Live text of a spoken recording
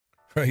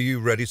Are you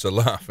ready to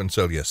laugh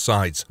until your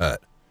sides hurt?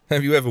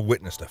 Have you ever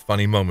witnessed a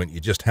funny moment you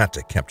just had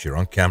to capture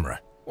on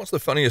camera? What's the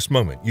funniest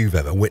moment you've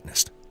ever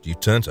witnessed? Do you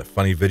turn to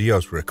funny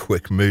videos for a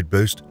quick mood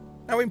boost?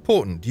 How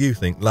important do you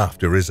think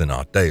laughter is in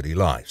our daily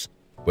lives?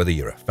 Whether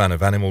you're a fan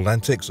of animal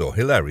antics or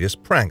hilarious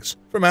pranks,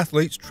 from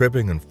athletes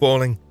tripping and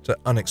falling to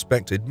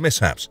unexpected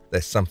mishaps,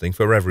 there's something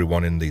for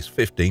everyone in these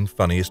 15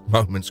 funniest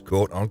moments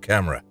caught on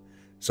camera.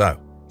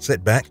 So,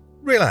 sit back,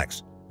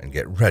 relax, and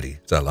get ready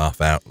to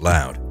laugh out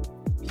loud.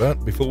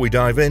 But before we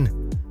dive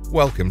in,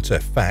 welcome to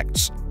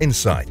Facts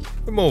Insight.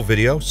 For more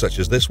videos such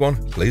as this one,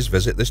 please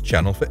visit this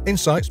channel for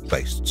insights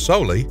based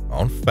solely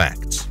on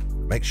facts.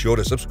 Make sure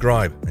to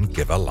subscribe and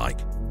give a like.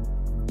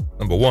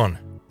 Number 1.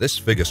 This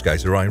figure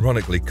skater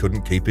ironically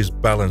couldn't keep his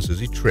balance as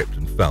he tripped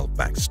and fell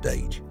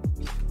backstage.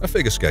 A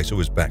figure skater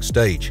was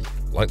backstage,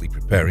 likely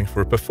preparing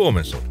for a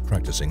performance or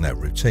practicing their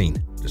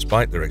routine.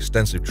 Despite their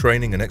extensive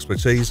training and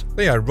expertise,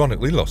 they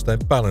ironically lost their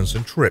balance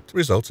and tripped,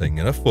 resulting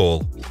in a fall.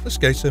 The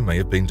skater may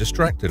have been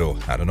distracted or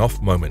had an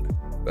off moment,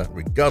 but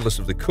regardless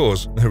of the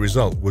cause, the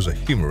result was a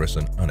humorous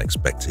and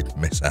unexpected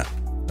mishap.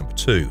 Number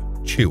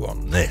 2. Chew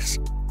on this.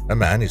 A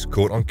man is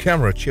caught on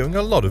camera chewing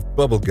a lot of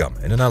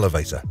bubblegum in an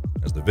elevator.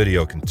 As the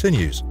video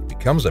continues, it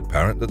becomes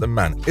apparent that the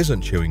man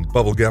isn't chewing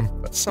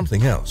bubblegum, but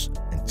something else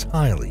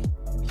entirely.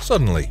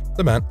 Suddenly,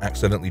 the man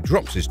accidentally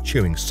drops his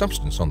chewing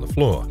substance on the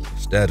floor.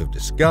 Instead of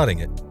discarding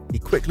it, he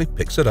quickly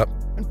picks it up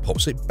and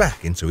pops it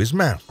back into his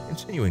mouth,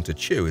 continuing to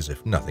chew as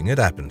if nothing had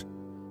happened.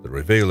 The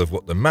reveal of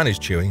what the man is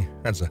chewing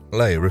adds a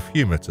layer of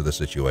humor to the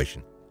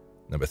situation.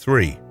 Number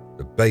 3.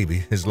 The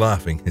baby is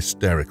laughing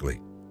hysterically.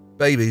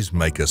 Babies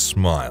make us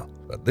smile,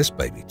 but this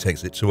baby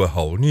takes it to a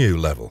whole new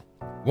level.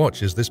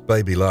 Watch as this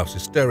baby laughs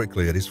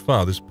hysterically at his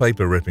father's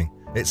paper ripping.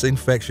 It's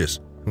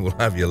infectious and will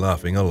have you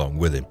laughing along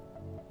with him.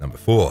 Number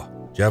 4.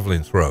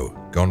 Javelin throw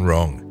gone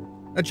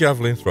wrong. A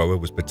javelin thrower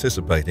was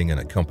participating in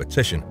a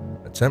competition,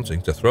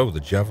 attempting to throw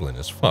the javelin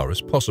as far as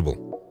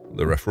possible.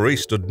 The referee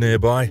stood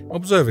nearby,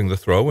 observing the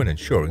throw and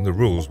ensuring the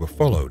rules were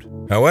followed.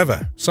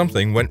 However,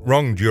 something went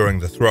wrong during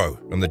the throw,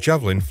 and the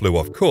javelin flew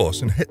off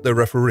course and hit the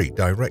referee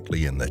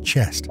directly in the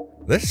chest.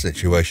 This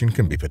situation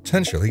can be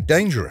potentially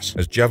dangerous,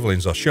 as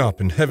javelins are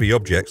sharp and heavy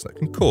objects that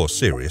can cause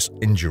serious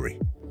injury.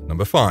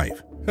 Number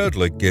 5.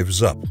 Hurdler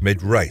gives up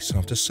mid-race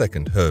after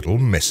second hurdle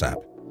mishap.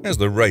 As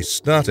the race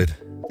started,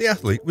 the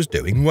athlete was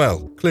doing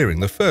well, clearing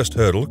the first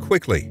hurdle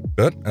quickly.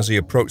 But as he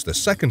approached the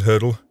second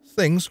hurdle,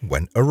 things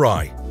went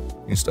awry.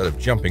 Instead of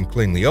jumping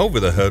cleanly over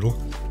the hurdle,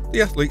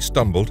 the athlete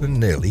stumbled and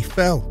nearly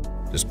fell.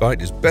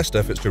 Despite his best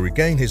efforts to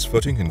regain his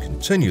footing and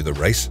continue the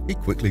race, he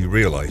quickly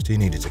realized he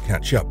needed to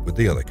catch up with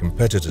the other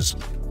competitors.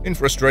 In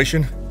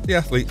frustration, the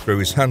athlete threw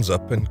his hands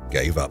up and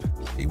gave up.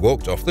 He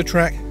walked off the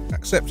track,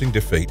 accepting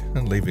defeat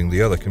and leaving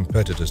the other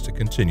competitors to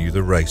continue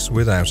the race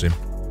without him.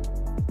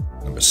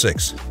 Number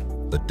 6.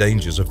 The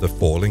dangers of the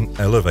falling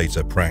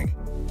elevator prank.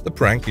 The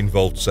prank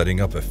involved setting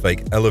up a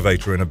fake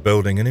elevator in a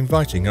building and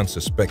inviting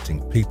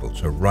unsuspecting people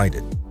to ride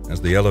it.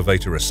 As the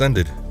elevator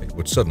ascended, it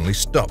would suddenly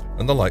stop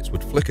and the lights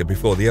would flicker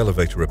before the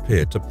elevator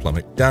appeared to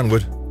plummet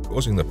downward,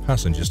 causing the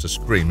passengers to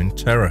scream in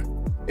terror.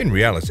 In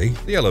reality,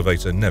 the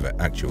elevator never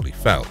actually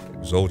fell. It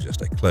was all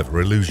just a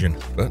clever illusion.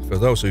 But for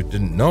those who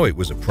didn't know it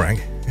was a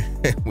prank,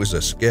 it was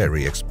a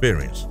scary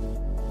experience.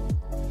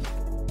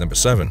 Number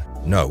 7.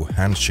 No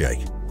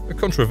handshake. A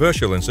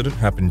controversial incident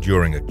happened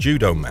during a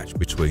judo match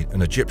between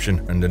an Egyptian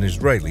and an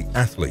Israeli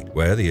athlete,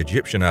 where the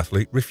Egyptian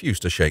athlete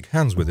refused to shake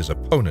hands with his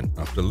opponent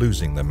after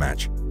losing the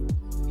match.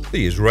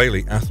 The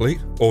Israeli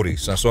athlete, Ori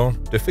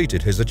Sasson,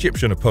 defeated his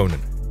Egyptian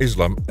opponent,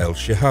 Islam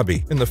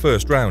El-Shahabi, in the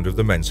first round of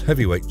the men's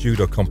heavyweight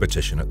judo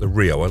competition at the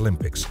Rio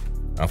Olympics.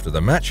 After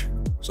the match,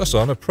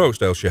 Sasson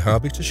approached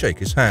El-Shahabi to shake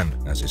his hand,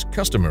 as is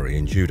customary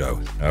in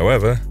judo.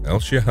 However,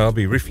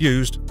 El-Shahabi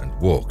refused and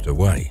walked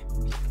away.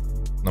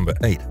 Number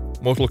 8.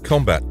 Mortal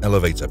Kombat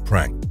elevator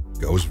prank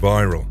goes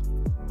viral.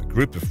 A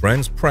group of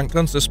friends pranked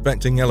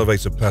unsuspecting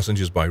elevator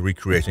passengers by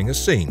recreating a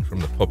scene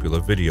from the popular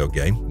video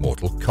game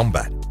Mortal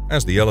Kombat.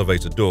 As the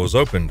elevator doors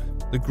opened,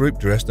 the group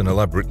dressed in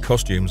elaborate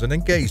costumes and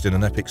engaged in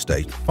an epic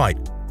staged fight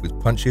with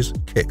punches,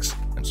 kicks,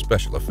 and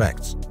special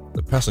effects.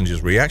 The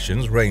passengers'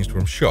 reactions ranged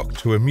from shock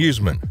to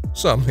amusement,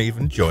 some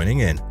even joining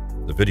in.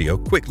 The video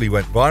quickly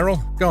went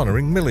viral,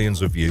 garnering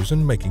millions of views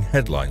and making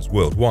headlines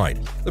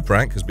worldwide. The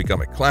prank has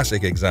become a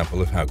classic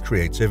example of how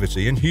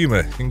creativity and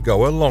humor can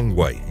go a long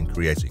way in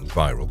creating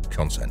viral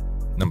content.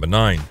 Number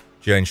 9.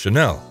 Jane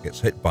Chanel gets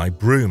hit by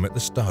broom at the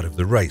start of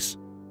the race.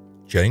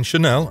 Jane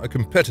Chanel, a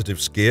competitive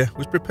skier,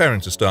 was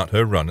preparing to start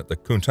her run at the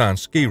Kuntan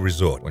ski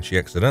resort when she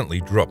accidentally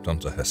dropped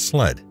onto her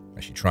sled.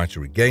 As she tried to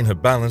regain her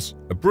balance,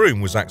 a broom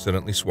was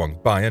accidentally swung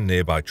by a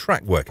nearby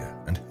track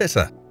worker and hit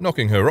her,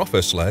 knocking her off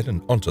her sled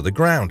and onto the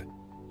ground.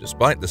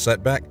 Despite the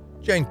setback,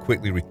 Jane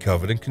quickly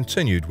recovered and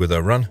continued with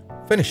her run,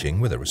 finishing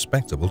with a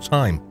respectable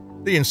time.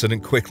 The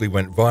incident quickly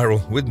went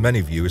viral, with many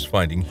viewers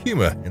finding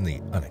humor in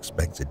the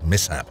unexpected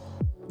mishap.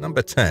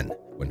 Number 10.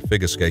 When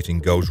figure skating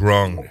goes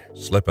wrong,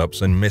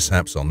 slip-ups and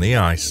mishaps on the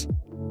ice.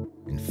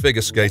 In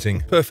figure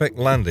skating, perfect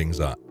landings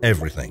are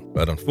everything,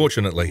 but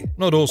unfortunately,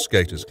 not all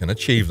skaters can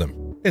achieve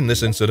them. In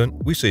this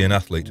incident, we see an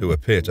athlete who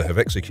appeared to have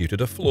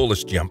executed a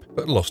flawless jump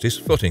but lost his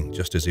footing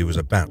just as he was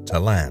about to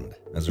land.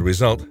 As a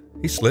result,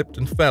 he slipped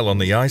and fell on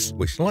the ice,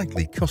 which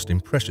likely cost him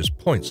precious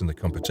points in the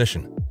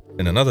competition.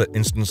 In another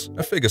instance,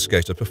 a figure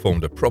skater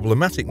performed a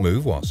problematic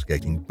move while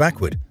skating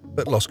backward,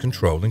 but lost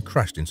control and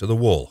crashed into the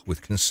wall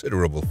with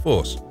considerable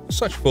force.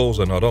 Such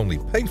falls are not only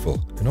painful,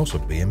 but can also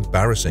be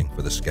embarrassing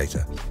for the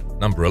skater.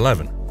 Number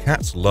 11.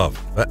 Cats' love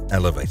for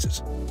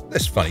elevators.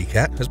 This funny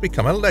cat has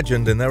become a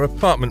legend in their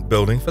apartment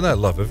building for their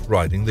love of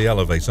riding the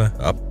elevator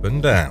up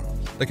and down.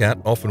 The cat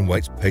often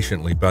waits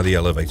patiently by the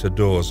elevator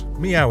doors,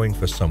 meowing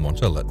for someone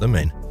to let them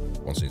in.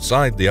 Once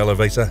inside the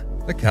elevator,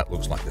 the cat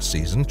looks like a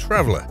seasoned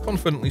traveler,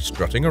 confidently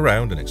strutting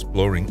around and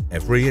exploring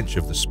every inch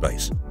of the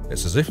space.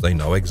 It's as if they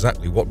know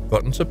exactly what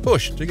button to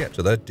push to get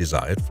to their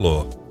desired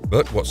floor.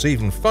 But what's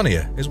even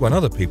funnier is when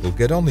other people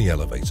get on the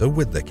elevator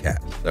with the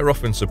cat. They're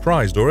often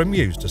surprised or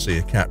amused to see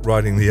a cat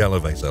riding the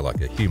elevator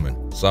like a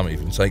human. Some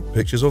even take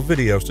pictures or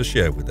videos to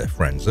share with their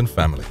friends and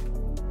family.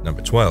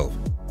 Number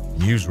 12.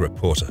 News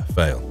reporter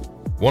fail.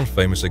 One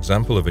famous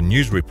example of a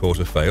news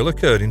reporter fail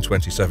occurred in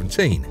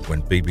 2017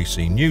 when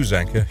BBC News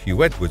anchor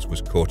Hugh Edwards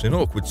was caught in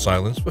awkward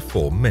silence for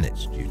 4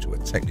 minutes due to a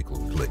technical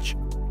glitch.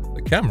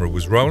 The camera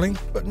was rolling,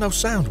 but no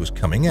sound was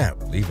coming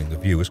out, leaving the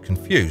viewers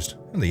confused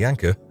and the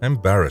anchor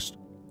embarrassed.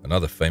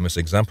 Another famous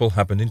example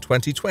happened in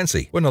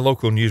 2020 when a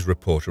local news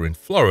reporter in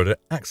Florida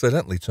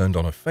accidentally turned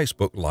on a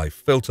Facebook Live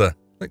filter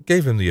that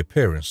gave him the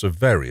appearance of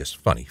various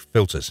funny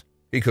filters.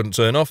 He couldn't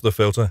turn off the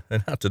filter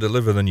and had to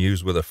deliver the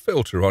news with a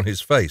filter on his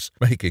face,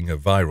 making a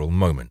viral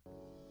moment.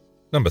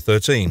 Number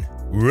 13.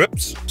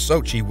 Whoops!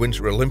 Sochi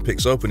Winter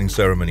Olympics opening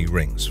ceremony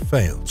rings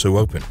fail to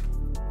open.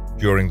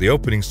 During the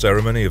opening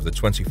ceremony of the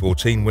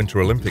 2014 Winter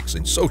Olympics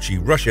in Sochi,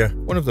 Russia,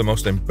 one of the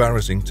most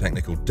embarrassing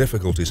technical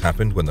difficulties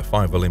happened when the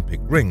 5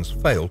 Olympic rings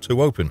failed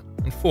to open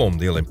and form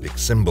the Olympic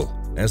symbol.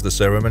 As the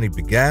ceremony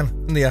began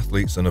and the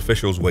athletes and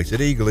officials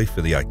waited eagerly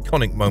for the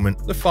iconic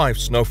moment, the 5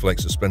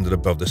 snowflakes suspended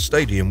above the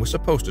stadium were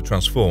supposed to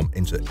transform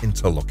into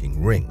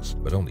interlocking rings,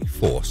 but only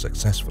 4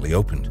 successfully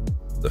opened.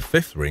 The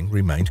 5th ring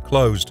remained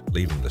closed,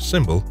 leaving the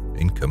symbol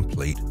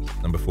incomplete.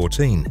 Number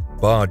 14.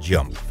 Bar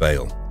jump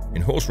fail.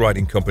 In horse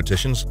riding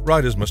competitions,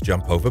 riders must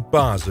jump over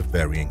bars of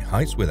varying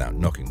heights without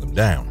knocking them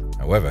down.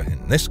 However,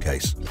 in this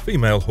case, a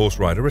female horse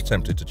rider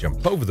attempted to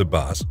jump over the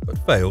bars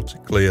but failed to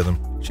clear them.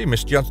 She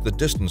misjudged the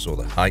distance or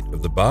the height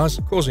of the bars,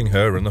 causing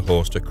her and the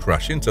horse to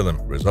crash into them,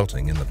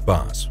 resulting in the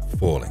bars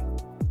falling.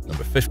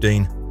 Number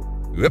 15.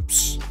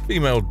 Whoops!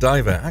 Female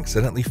diver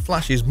accidentally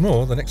flashes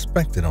more than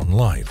expected on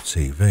live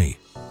TV.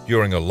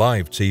 During a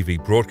live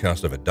TV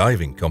broadcast of a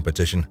diving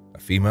competition, a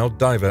female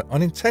diver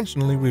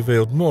unintentionally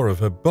revealed more of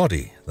her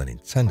body than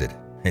intended.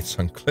 It's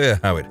unclear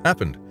how it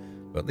happened,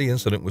 but the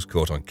incident was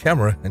caught on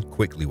camera and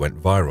quickly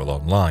went viral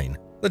online.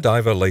 The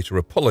diver later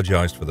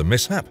apologized for the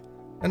mishap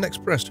and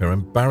expressed her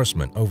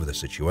embarrassment over the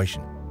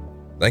situation.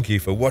 Thank you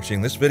for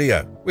watching this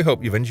video. We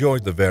hope you've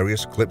enjoyed the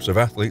various clips of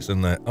athletes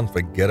and their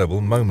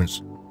unforgettable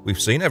moments. We've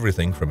seen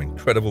everything from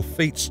incredible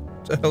feats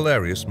to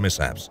hilarious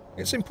mishaps.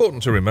 It's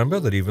important to remember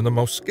that even the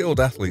most skilled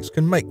athletes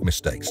can make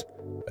mistakes,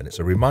 and it's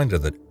a reminder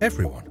that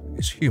everyone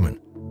is human.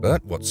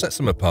 But what sets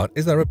them apart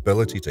is their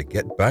ability to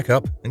get back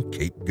up and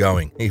keep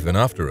going, even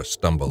after a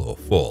stumble or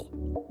fall.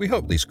 We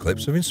hope these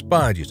clips have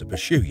inspired you to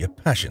pursue your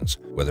passions,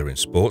 whether in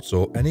sports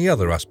or any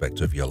other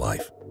aspect of your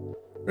life.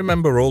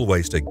 Remember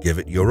always to give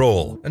it your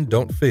all, and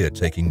don't fear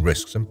taking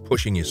risks and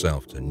pushing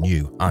yourself to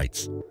new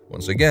heights.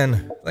 Once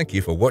again, thank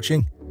you for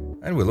watching,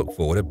 and we look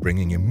forward to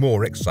bringing you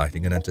more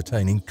exciting and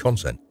entertaining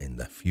content in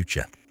the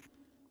future.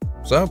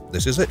 So,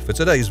 this is it for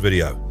today's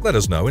video. Let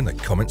us know in the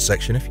comment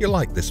section if you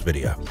like this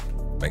video.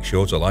 Make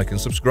sure to like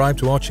and subscribe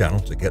to our channel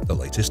to get the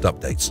latest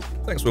updates.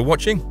 Thanks for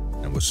watching,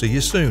 and we'll see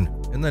you soon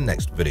in the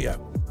next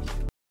video.